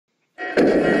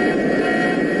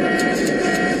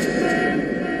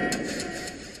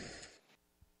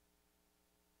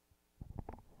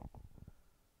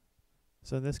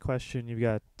So in this question, you've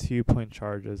got 2-point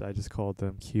charges. I just called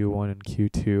them Q1 and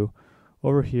Q2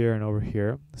 over here and over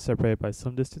here, separated by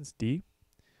some distance d.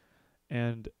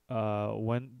 And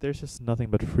when there's just nothing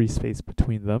but free space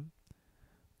between them,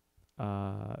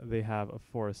 they have a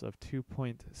force of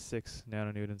 2.6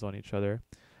 nanonewtons on each other.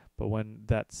 But when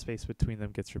that space between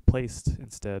them gets replaced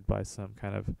instead by some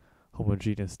kind of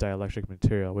homogeneous dielectric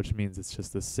material, which means it's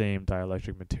just the same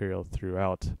dielectric material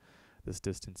throughout this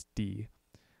distance d,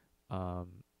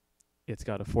 it's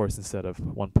got a force instead of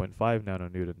 1.5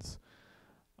 nanonewtons.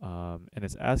 And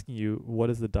it's asking you, what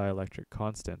is the dielectric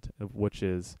constant, of which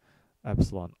is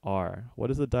epsilon r?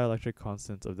 What is the dielectric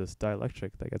constant of this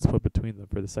dielectric that gets put between them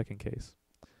for the second case?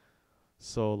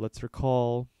 So let's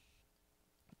recall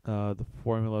the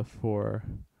formula for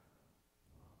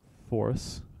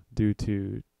force due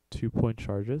to 2-point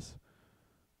charges,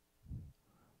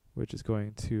 which is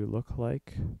going to look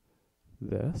like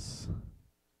this,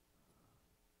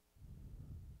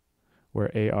 where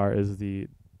AR is the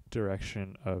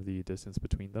direction of the distance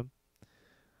between them.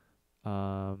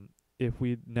 If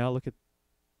we now look at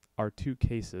our two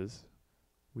cases,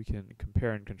 we can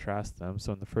compare and contrast them.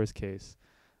 So in the first case,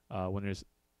 when there's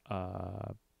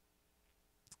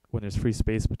free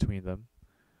space between them,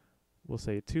 we'll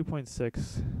say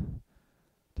 2.6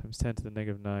 times 10 to the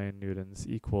negative 9 newtons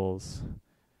equals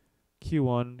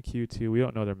Q1, Q2. We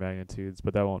don't know their magnitudes,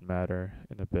 but that won't matter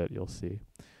in a bit, you'll see,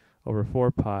 over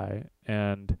 4 pi.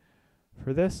 And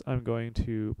for this, I'm going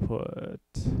to put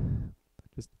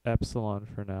just epsilon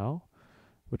for now,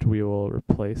 which we will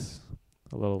replace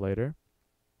a little later.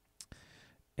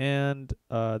 And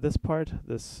this part,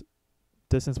 this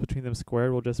distance between them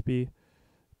squared, will just be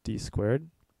d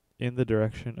squared in the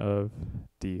direction of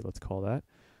d, let's call that.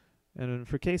 And then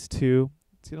for case 2,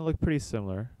 it's going to look pretty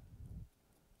similar.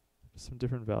 Some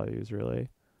different values, really.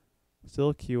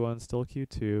 Still Q1, still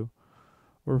Q2,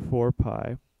 or 4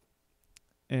 pi.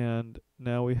 And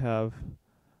now we have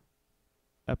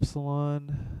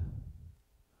epsilon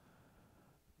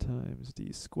times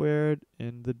d squared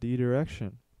in the d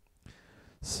direction.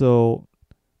 So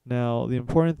now the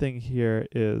important thing here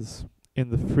is, in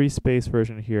the free space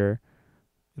version here,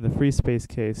 in the free space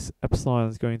case, epsilon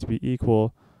is going to be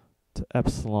equal to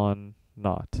epsilon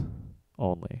naught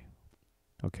only.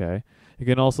 Okay? You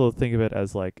can also think of it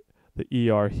as like the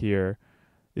ER here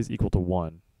is equal to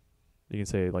 1. You can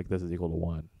say like this is equal to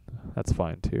 1. That's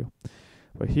fine too.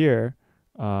 But here,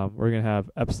 we're going to have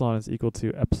epsilon is equal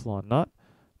to epsilon naught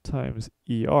times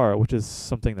ER, which is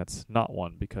something that's not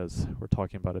 1 because we're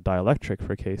talking about a dielectric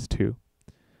for case 2.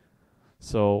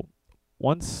 So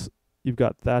once you've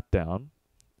got that down,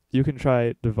 you can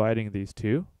try dividing these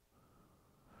two.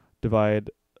 Divide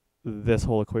this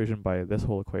whole equation by this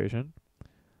whole equation.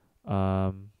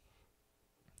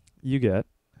 You get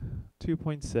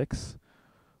 2.6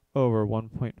 over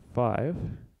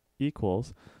 1.5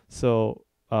 equals, so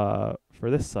for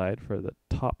this side, for the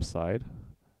top side,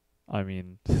 for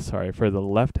the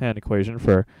left-hand equation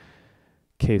for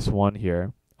case 1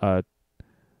 here,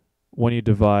 when you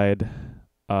divide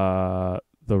the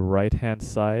right-hand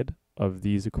side of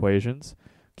these equations,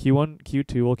 Q1,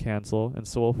 Q2 will cancel, and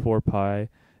so will 4 pi,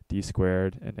 d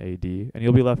squared, and AD, and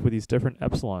you'll be left with these different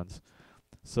epsilons.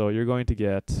 So you're going to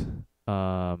get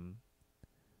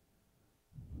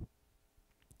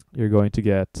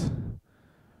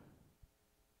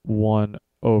 1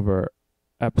 over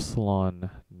epsilon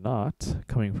naught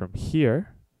coming from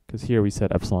here, because here we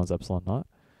said epsilon is epsilon naught,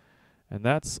 and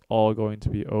that's all going to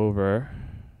be over.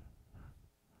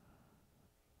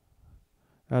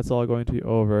 That's all going to be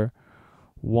over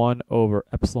 1 over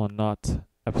epsilon naught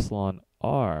epsilon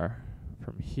r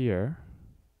from here.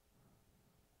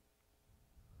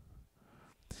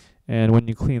 And when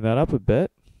you clean that up a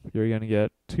bit, you're going to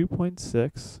get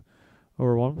 2.6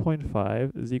 over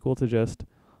 1.5 is equal to just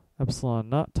epsilon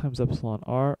naught times epsilon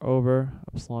r over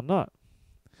epsilon naught.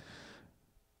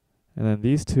 And then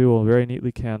these two will very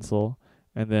neatly cancel,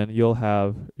 and then you'll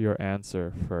have your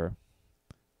answer for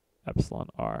epsilon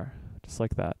r, just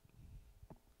like that.